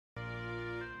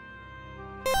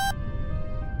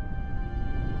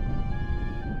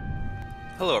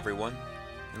Hello everyone,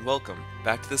 and welcome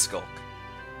back to the Skulk.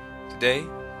 Today,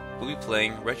 we'll be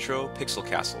playing Retro Pixel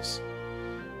Castles,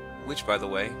 which, by the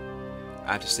way,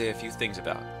 I have to say a few things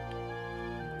about.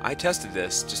 I tested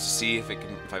this just to see if I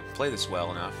can play this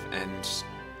well enough, and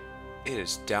it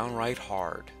is downright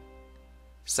hard.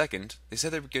 Second, they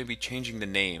said they were going to be changing the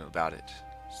name about it,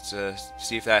 to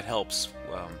see if that helps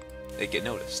it get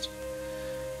noticed.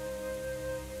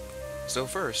 So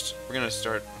first, we're going to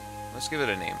start, let's give it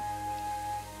a name.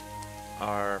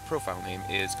 Our profile name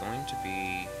is going to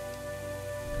be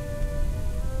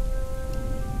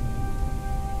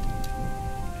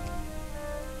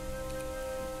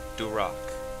Duroc.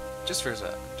 Just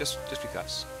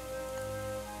because.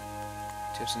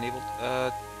 Tips enabled?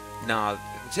 Nah, the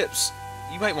tips.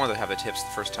 You might want to have the tips the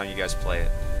first time you guys play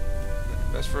it.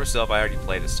 As for myself, I already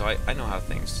played it, so I know how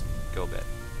things go a bit.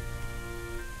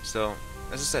 So,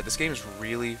 as I said, this game is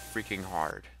really freaking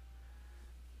hard.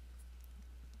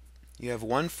 You have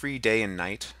one free day and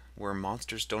night where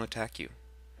monsters don't attack you.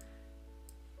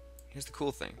 Here's the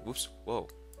cool thing. Whoops, whoa,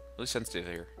 really sensitive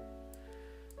here.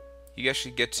 You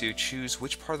actually get to choose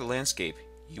which part of the landscape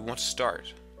you want to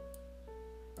start.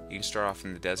 You can start off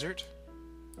in the desert,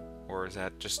 or is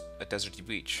that just a deserty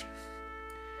beach?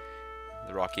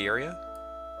 The rocky area?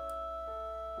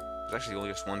 There's actually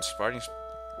only just one starting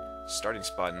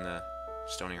spot in the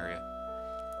stone area.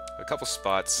 A couple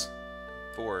spots.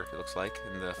 4, it looks like,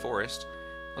 in the forest.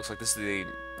 Looks like this is the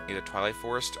either Twilight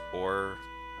Forest or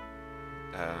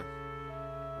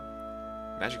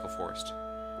Magical Forest.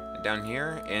 And down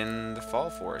here in the Fall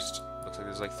Forest, looks like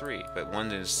there's like 3, but one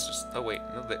is just, oh wait,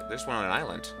 no, there's one on an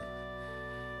island.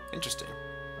 Interesting.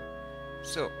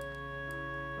 So,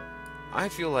 I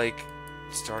feel like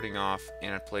starting off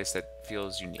in a place that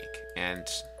feels unique, and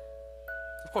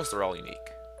of course they're all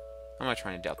unique. I'm not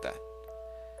trying to doubt that.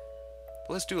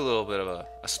 But let's do a little bit of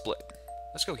a split.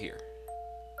 Let's go here.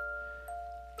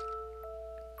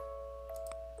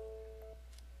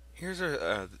 Here's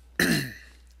a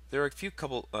there are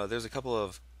there's a couple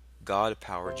of god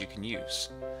powers you can use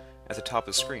at the top of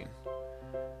the screen.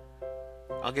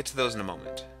 I'll get to those in a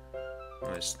moment. I'm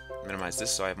going to just minimize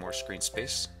this so I have more screen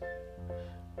space.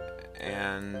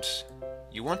 And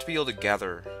you want to be able to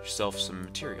gather yourself some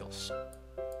materials,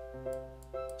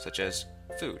 such as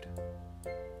food,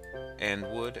 and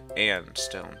wood, and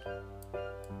stone.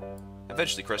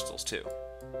 Eventually crystals, too.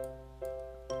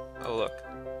 Oh, look.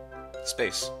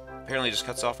 Space. Apparently just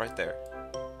cuts off right there.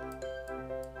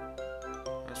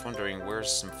 I was wondering,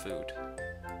 where's some food?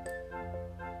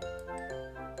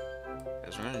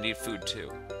 Because we're going to need food,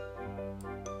 too.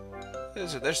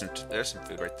 There's some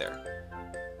food right there.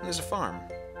 And there's a farm.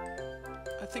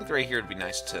 I think right here would be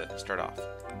nice to start off.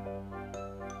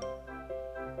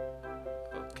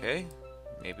 Okay.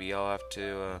 Maybe I'll have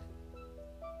to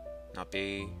not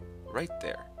be right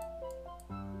there.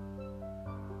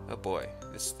 Oh boy,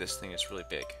 this thing is really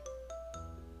big.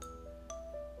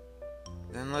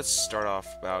 Then let's start off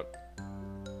about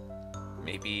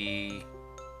maybe,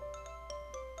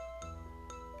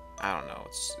 I don't know.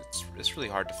 It's really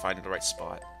hard to find the right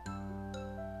spot.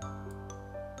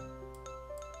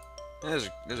 There's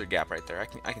a gap right there.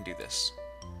 I can do this.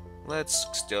 Let's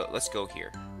go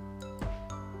here.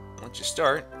 Once you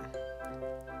start,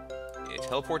 it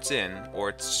teleports in, or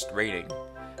it's just raiding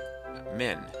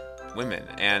men, women,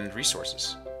 and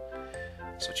resources.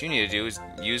 So what you need to do is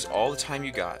use all the time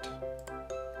you got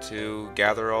to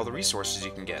gather all the resources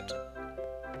you can get.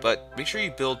 But make sure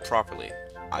you build properly.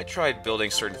 I tried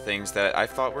building certain things that I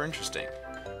thought were interesting,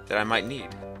 that I might need.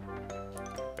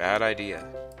 Bad idea.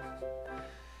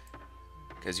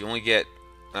 Because you only get,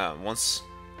 once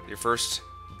your first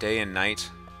day and night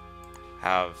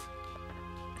have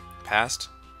passed,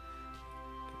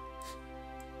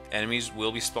 enemies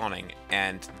will be spawning,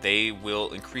 and they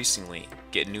will increasingly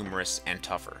get numerous and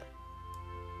tougher.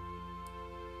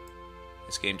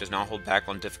 This game does not hold back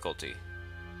on difficulty,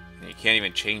 and you can't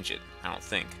even change it, I don't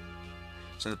think.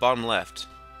 So in the bottom left,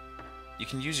 you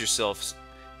can use yourself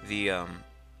the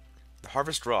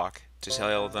harvest rock to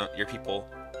tell your people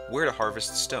where to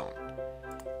harvest stone.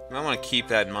 You might want to keep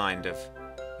that in mind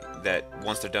that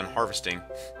once they're done harvesting,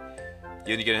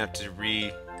 you're going to have to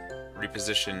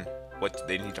reposition what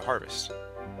they need to harvest.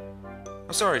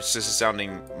 I'm sorry, it's just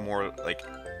sounding more like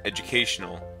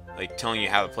educational, like telling you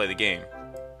how to play the game.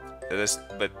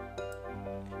 But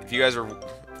if you guys are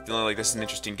feeling like this is an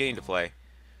interesting game to play,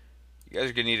 you guys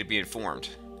are going to need to be informed.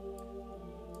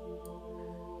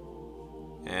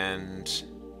 And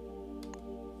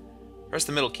press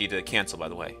the middle key to cancel, by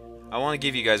the way. I want to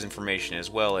give you guys information as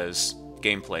well as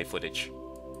gameplay footage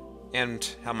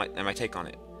and my take on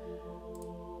it.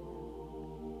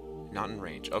 Not in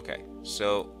range. Okay,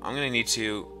 so I'm gonna need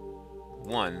to,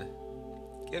 one,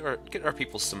 get our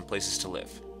people some places to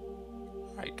live.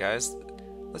 Alright guys,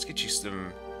 let's get you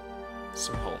some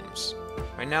homes.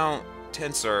 Right now,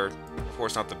 tents are, of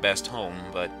course, not the best home,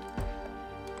 but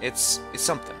it's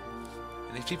something.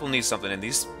 And these people need something, and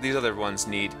these other ones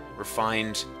need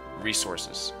refined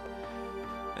resources.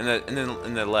 And then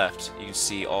in the left, you can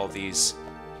see all these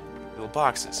little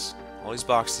boxes. All these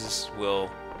boxes will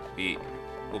be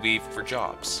for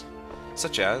jobs,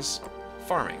 such as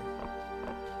farming,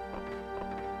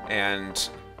 and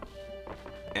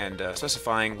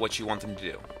specifying what you want them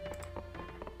to do.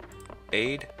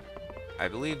 Aid. I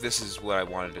believe this is what I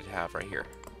wanted to have right here.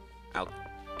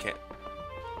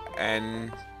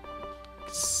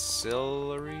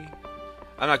 Ancillary?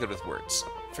 I'm not good with words.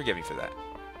 Forgive me for that.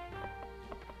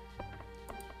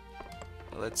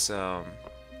 Let's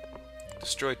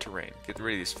destroy terrain. Get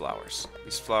rid of these flowers.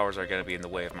 These flowers are going to be in the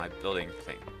way of my building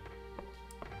thing.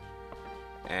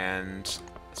 And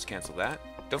let's cancel that.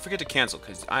 Don't forget to cancel,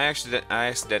 because I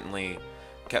accidentally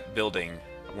kept building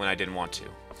when I didn't want to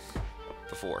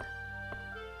before.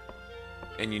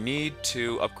 And you need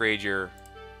to upgrade your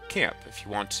camp if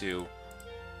you want to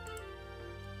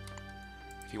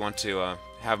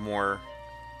have more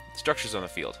structures on the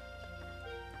field.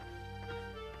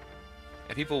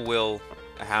 And people will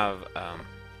have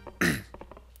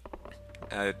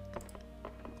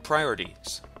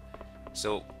priorities.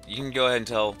 So you can go ahead and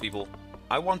tell people,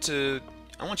 I want you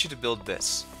to build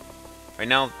this. Right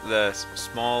now, the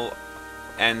small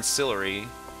ancillary,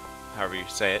 however you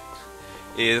say it,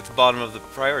 is at the bottom of the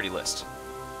priority list.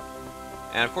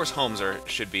 And of course, homes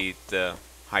should be the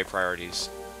high priorities.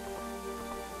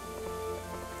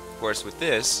 Of course, with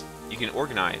this, you can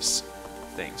organize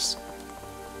things.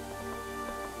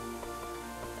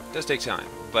 It does take time,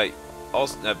 but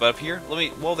also, but up here,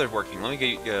 while they're working, let me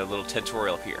get you a little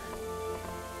tutorial up here.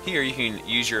 Here, you can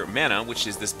use your mana, which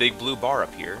is this big blue bar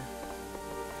up here,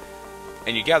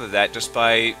 and you gather that just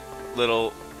by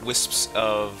little wisps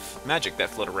of magic that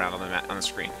float around on the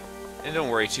screen. And don't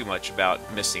worry too much about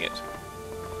missing it,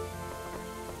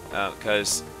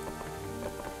 because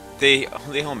they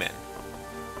home in.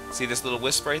 See this little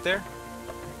wisp right there?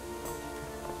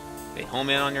 They home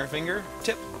in on your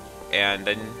fingertip, and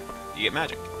then you get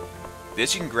magic.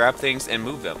 This, you can grab things and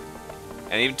move them,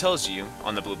 and it even tells you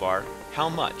on the blue bar how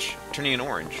much, turning it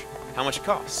orange, how much it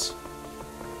costs.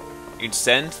 You can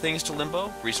send things to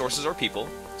Limbo, resources or people,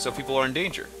 so if people are in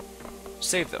danger,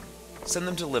 save them, send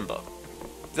them to Limbo.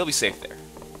 They'll be safe there.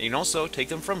 And you can also take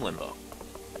them from Limbo.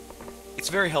 It's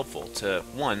very helpful to,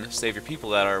 one, save your people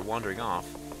that are wandering off,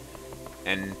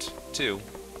 and two,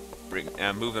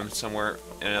 move them somewhere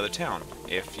in another town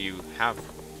if you have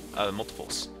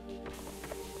multiples.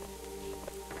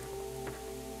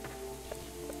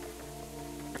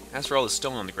 As for all the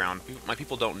stone on the ground, my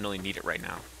people don't really need it right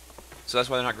now, so that's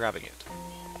why they're not grabbing it.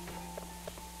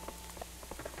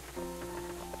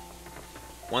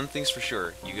 One thing's for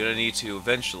sure, you're going to need to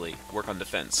eventually work on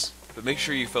defense, but make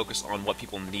sure you focus on what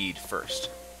people need first,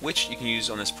 which you can use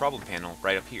on this problem panel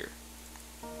right up here.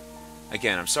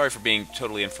 Again, I'm sorry for being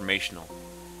totally informational,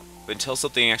 but until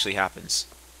something actually happens,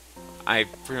 I'm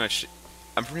pretty much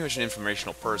an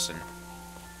informational person,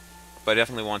 but I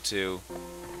definitely want to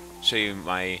show you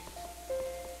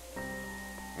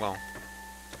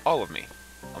all of me,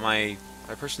 my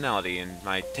personality and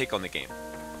my take on the game.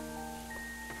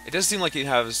 It does seem like it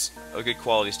has good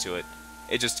qualities to it.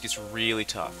 It just gets really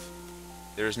tough.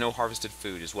 There is no harvested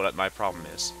food is what my problem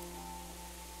is.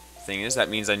 Thing is, that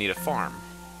means I need a farm.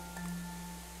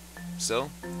 So,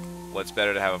 what's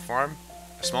better to have a farm?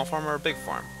 A small farm or a big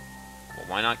farm? Well,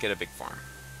 why not get a big farm?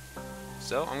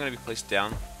 So, I'm going to be placed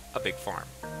down a big farm.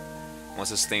 Once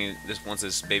this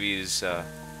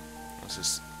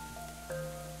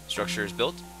structure is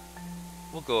built,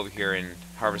 we'll go over here and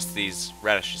harvest these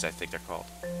radishes, I think they're called.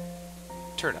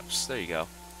 Turnips, there you go.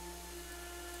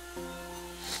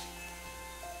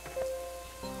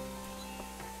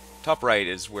 Top right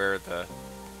is where the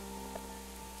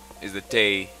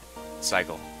day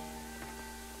cycle.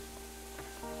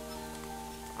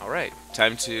 Alright,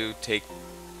 time to take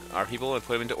our people and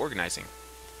put them into organizing.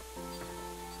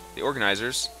 The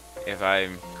organizers, if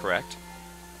I'm correct,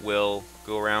 will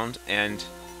go around and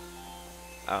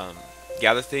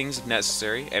gather things if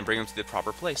necessary and bring them to the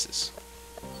proper places,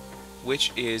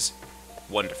 which is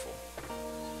wonderful.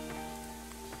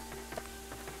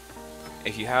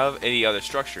 If you have any other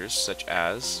structures, such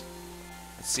as,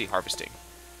 let's see, harvesting,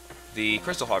 the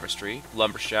crystal harvestry,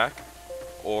 lumber shack,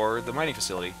 or the mining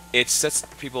facility, it sets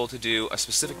people to do a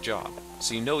specific job,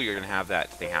 so you know you're going to have that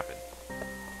thing happen.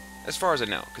 As far as I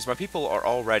know, because my people are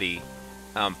already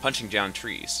punching down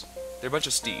trees. They're a bunch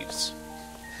of Steves.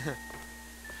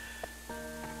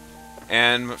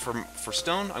 And for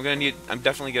stone, I'm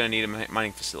definitely gonna need a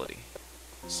mining facility.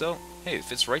 So hey,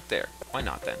 if it's right there, why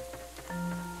not then?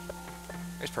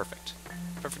 It's perfect.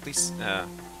 Perfectly,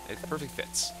 it perfectly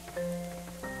fits.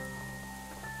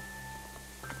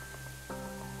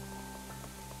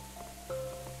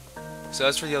 So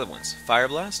as for the other ones, Fire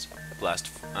Blast, blast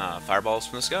fireballs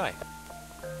from the sky.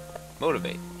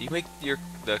 Motivate, you make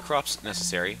the crops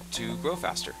necessary to grow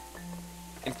faster,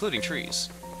 including trees.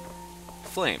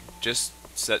 Flame, just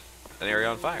set an area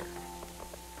on fire.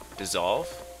 Dissolve,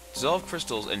 dissolve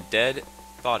crystals and dead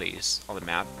bodies on the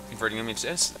map, converting them into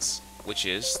essence, which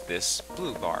is this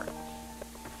blue bar.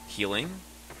 Healing,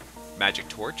 magic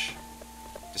torch,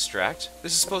 distract.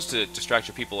 This is supposed to distract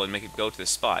your people and make it go to this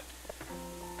spot.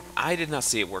 I did not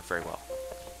see it work very well.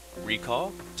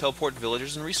 Recall, teleport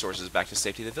villagers and resources back to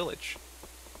safety of the village.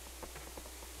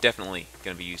 Definitely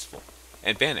going to be useful.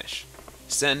 And banish,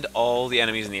 send all the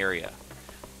enemies in the area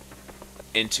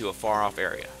into a far off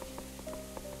area.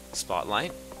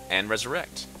 Spotlight and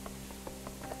resurrect.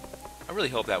 I really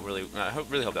hope that really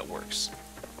hope that works.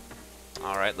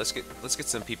 All right, let's get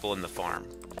some people in the farm.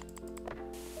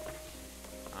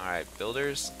 All right,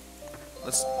 builders.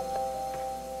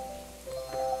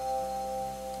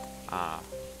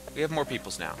 We have more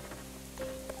peoples now.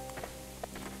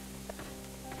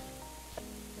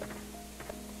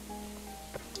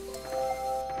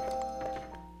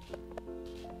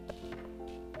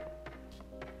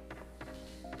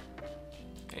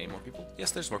 Any more people?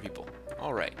 Yes, there's more people.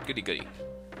 All right, goody goody.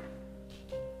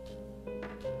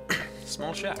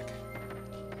 Small shack.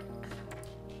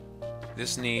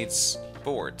 This needs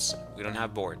boards. We don't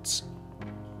have boards.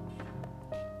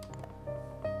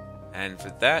 And for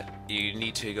that, you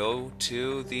need to go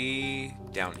to the,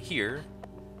 down here,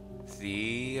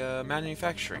 the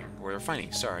manufacturing, or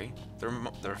refining, sorry, the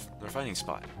refining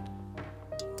spot.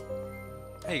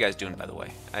 How you guys doing, by the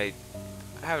way? I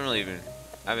haven't really been,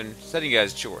 I've been setting you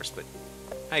guys chores, but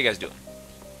how you guys doing?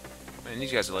 Man,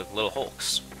 these guys are like little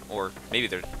hulks, or maybe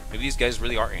these guys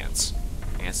really are ants.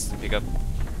 Ants can pick up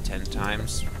 10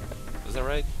 times, was that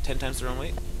right? 10 times their own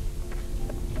weight?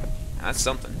 That's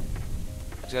something.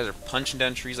 These guys are punching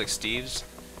down trees like Steves,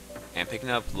 and picking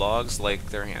up logs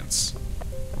like they're ants.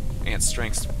 Ant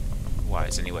strength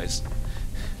wise, anyways.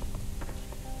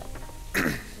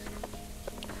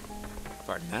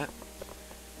 Pardon that.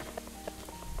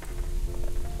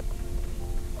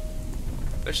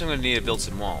 Eventually I'm going to need to build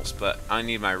some walls, but I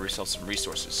need myself some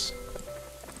resources.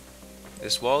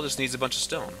 This wall just needs a bunch of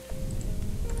stone.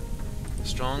 A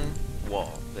strong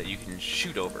wall that you can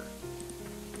shoot over.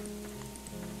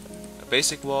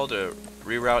 Basic wall to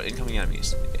reroute incoming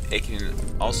enemies. It can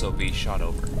also be shot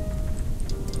over.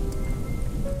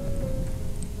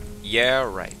 Yeah,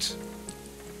 right.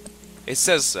 It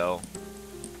says so,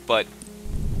 but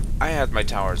I had my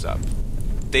towers up.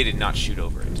 They did not shoot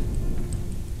over it.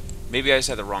 Maybe I just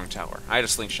had the wrong tower. I had a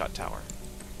slingshot tower.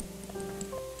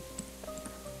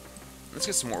 Let's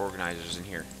get some more organizers in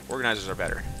here. Organizers are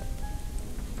better.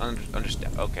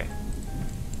 Understand? Okay.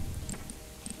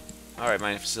 All right,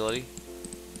 mining facility.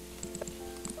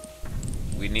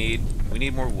 We need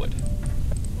more wood.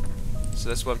 So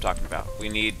that's what I'm talking about. We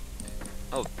need...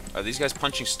 Oh, are these guys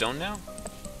punching stone now?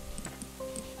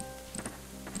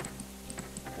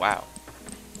 Wow.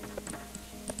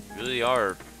 Really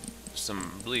are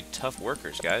some really tough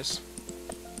workers, guys.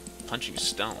 Punching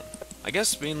stone. I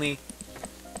guess mainly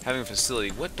having a facility.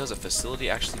 What does a facility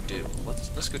actually do?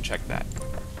 Let's go check that.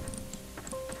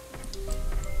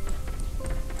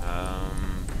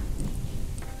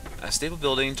 A stable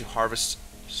building to harvest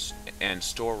and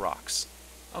store rocks.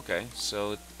 Okay,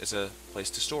 so it's a place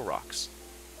to store rocks.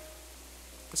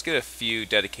 Let's get a few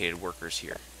dedicated workers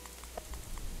here.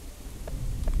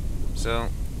 So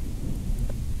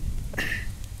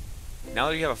now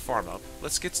that you have a farm up,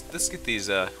 let's get these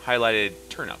highlighted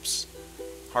turnips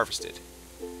harvested.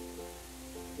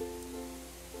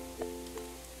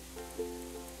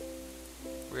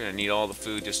 We're gonna need all the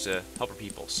food just to help our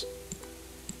peoples.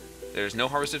 There's no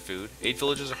harvested food. 8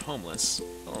 villagers are homeless.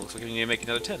 Oh, looks like we need to make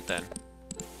another tent then.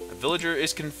 A villager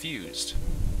is confused.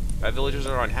 5 villagers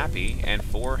are unhappy, and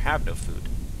 4 have no food.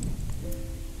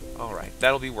 Alright,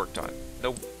 that'll be worked on.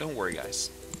 Don't worry,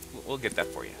 guys. We'll get that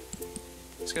for you.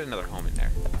 Let's get another home in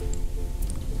there.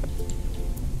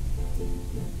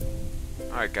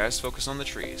 Alright, guys, focus on the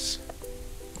trees.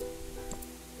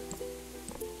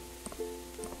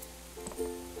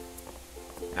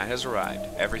 Night has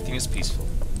arrived. Everything is peaceful.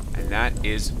 And that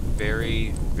is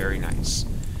very, very nice.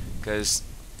 Because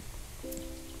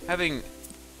having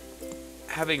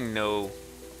no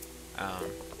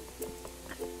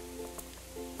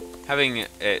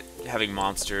having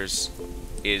monsters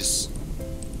is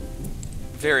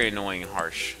very annoying and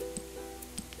harsh.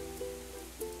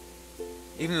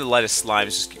 Even the lightest slimes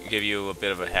just give you a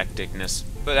bit of a hecticness,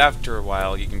 but after a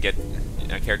while you can get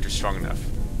a character strong enough.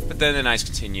 But then the nights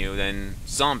continue, then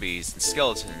zombies and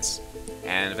skeletons,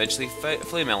 and eventually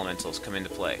flame elementals come into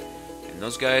play. And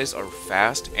those guys are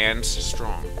fast and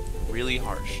strong, really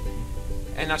harsh.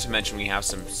 And not to mention we have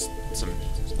some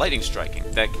lightning striking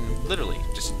that can literally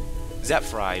just zap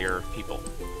fry your people.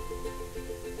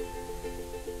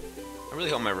 I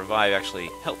really hope my revive actually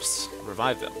helps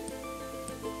revive them.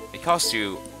 It costs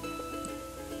you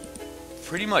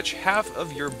pretty much half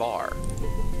of your bar.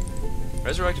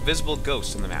 Resurrect visible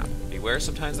ghosts on the map. Beware,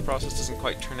 sometimes the process doesn't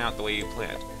quite turn out the way you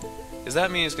planned. Does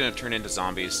that mean it's going to turn into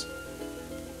zombies?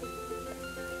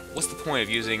 What's the point of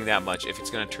using that much if it's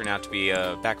going to turn out to be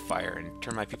a backfire and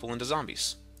turn my people into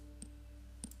zombies?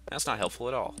 That's not helpful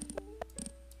at all.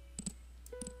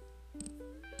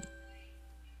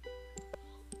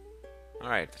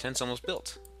 Alright, the tent's almost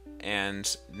built.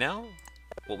 And now,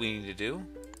 what we need to do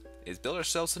is build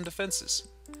ourselves some defenses.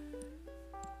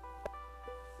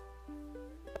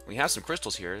 We have some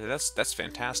crystals here, and that's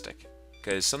fantastic.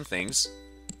 Because some things,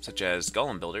 such as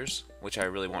golem builders, which I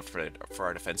really want for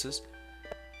our defenses,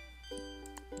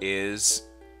 is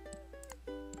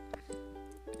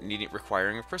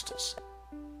requiring of crystals.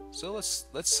 So let's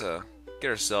get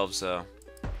ourselves a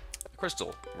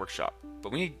crystal workshop.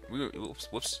 But we need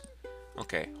whoops.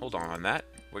 Okay, hold on that.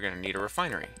 We're gonna need a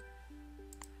refinery.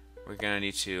 We're gonna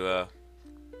need to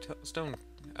stone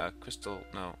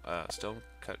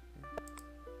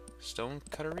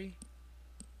cuttery.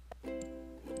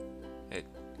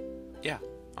 Yeah,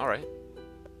 all right.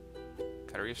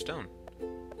 Cuttery of stone.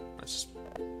 Let's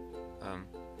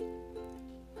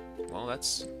well,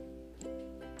 that's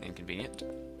inconvenient.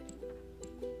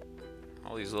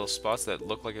 All these little spots that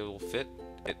look like it will fit,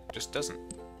 it just doesn't.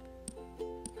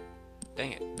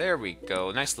 Dang it. There we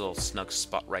go. Nice little snug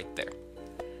spot right there.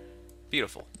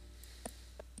 Beautiful.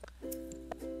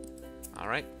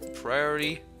 Alright,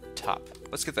 priority top.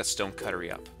 Let's get that stone cuttery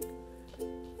up.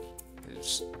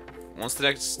 Once the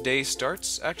next day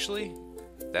starts, actually,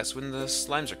 that's when the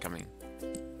slimes are coming.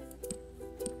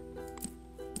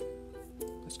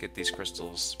 Let's get these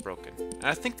crystals broken. And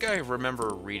I think I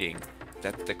remember reading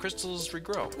that the crystals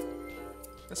regrow.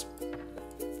 That's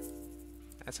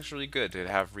actually really good to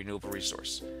have renewable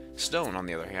resource. Stone, on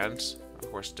the other hand, of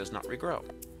course, does not regrow.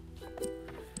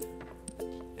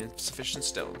 Insufficient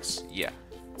stones. Yeah.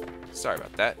 Sorry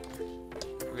about that.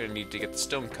 We're going to need to get the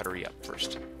stone cuttery up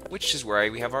first, which is where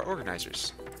we have our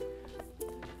organizers.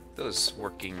 Those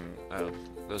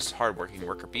hard-working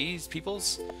worker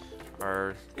peoples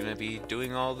are going to be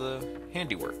doing all the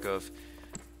handiwork of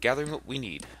gathering what we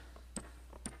need.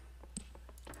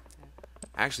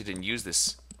 I actually didn't use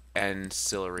this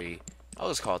ancillary, I'll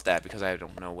just call it that because I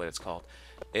don't know what it's called,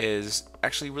 is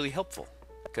actually really helpful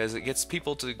because it gets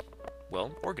people to,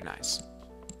 well, organize.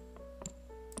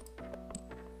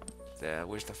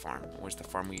 Where's the farm? Where's the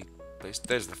farm we placed?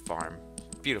 There's the farm.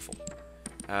 Beautiful.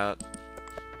 I'm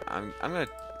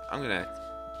gonna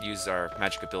use our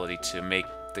magic ability to make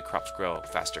the crops grow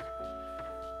faster.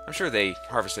 I'm sure they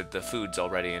harvested the foods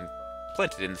already and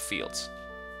planted in the fields.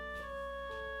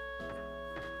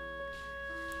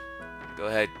 Go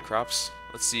ahead, crops.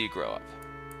 Let's see you grow up.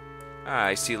 Ah,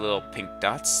 I see little pink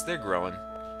dots. They're growing.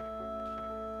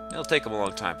 It'll take them a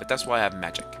long time, but that's why I have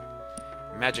magic.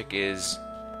 Magic is,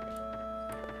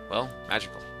 well,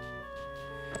 magical.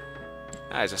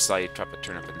 I just saw you drop a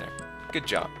turnip in there. Good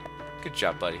job. Good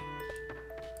job, buddy.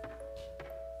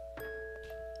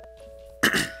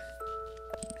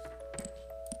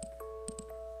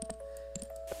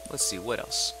 Let's see, what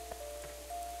else?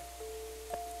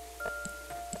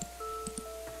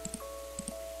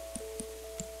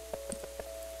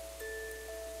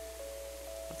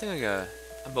 I think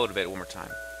I'm motivated one more time.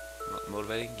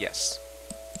 Motivating? Yes.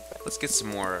 Let's get some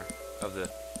more of the...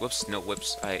 Whoops, no,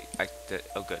 whoops. Oh,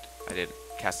 good. I didn't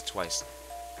cast it twice.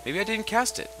 Maybe I didn't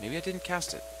cast it. Maybe I didn't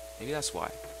cast it. Maybe that's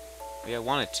why. Maybe I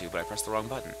wanted to, but I pressed the wrong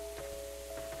button.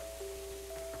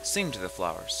 Sing to the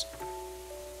flowers.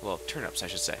 Well, turnips, I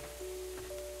should say.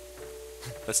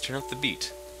 Let's turn up the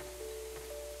beat.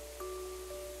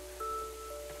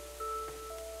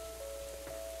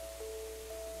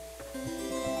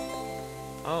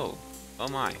 Oh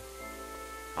my.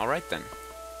 Alright then.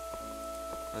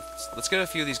 Let's get a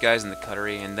few of these guys in the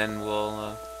cuttery, and then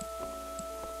we'll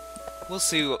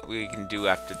see what we can do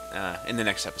after in the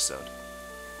next episode.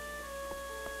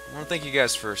 I want to thank you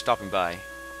guys for stopping by,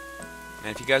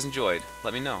 And if you guys enjoyed,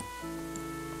 let me know.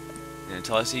 And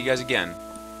until I see you guys again,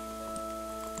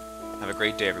 have a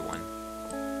great day, everyone.